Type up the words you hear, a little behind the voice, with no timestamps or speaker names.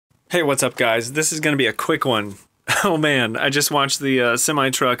Hey, what's up, guys? This is going to be a quick one. Oh man, I just watched the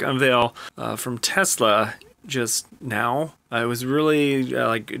semi-truck unveil from Tesla just now. It was really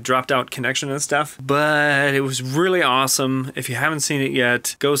like dropped out connection and stuff, but it was really awesome. If you haven't seen it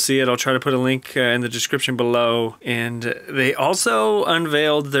yet, go see it. I'll try to put a link in the description below. And they also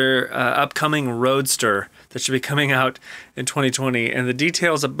unveiled their upcoming Roadster that should be coming out in 2020, and the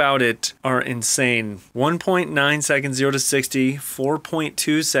details about it are insane. 1.9 seconds 0 to 60,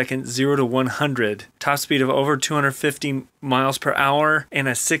 4.2 seconds 0 to 100, top speed of over 250 miles per hour, and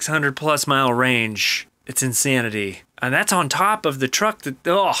a 600 plus mile range. It's insanity. And that's on top of the truck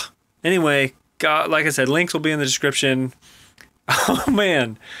that, Anyway, like I said, links will be in the description. Oh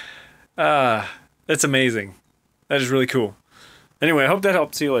man, that's amazing. That is really cool. Anyway, I hope that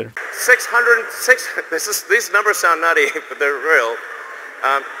helped. See you later. 606, these numbers sound nutty, but they're real.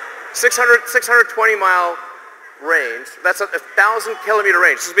 620 mile range. That's a 1,000 kilometer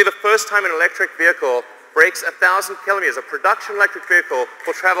range. This will be the first time an electric vehicle breaks 1,000 kilometers. A production electric vehicle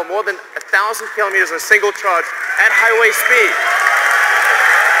will travel more than 1,000 kilometers in a single charge at highway speed.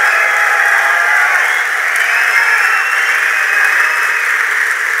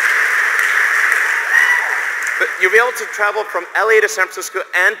 You'll be able to travel from LA to San Francisco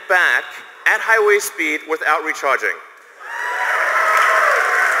and back at highway speed without recharging.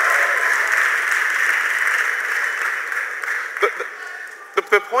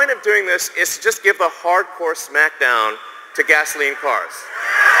 The point of doing this is to just give the hardcore smackdown to gasoline cars.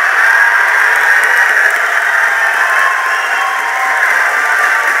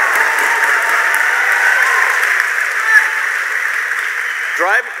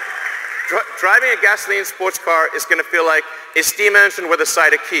 Driving a gasoline sports car is going to feel like a steam engine with a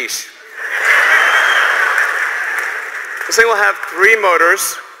side of quiche. This thing will have 3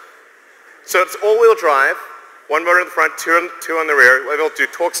 motors, so it's all-wheel drive. 1 motor in the front, 2 on the rear. We'll be able to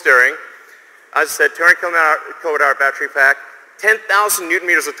do torque steering. As I said, 200 kilowatt-hour battery pack, 10,000 newton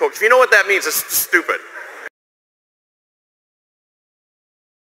meters of torque. If you know what that means, it's stupid.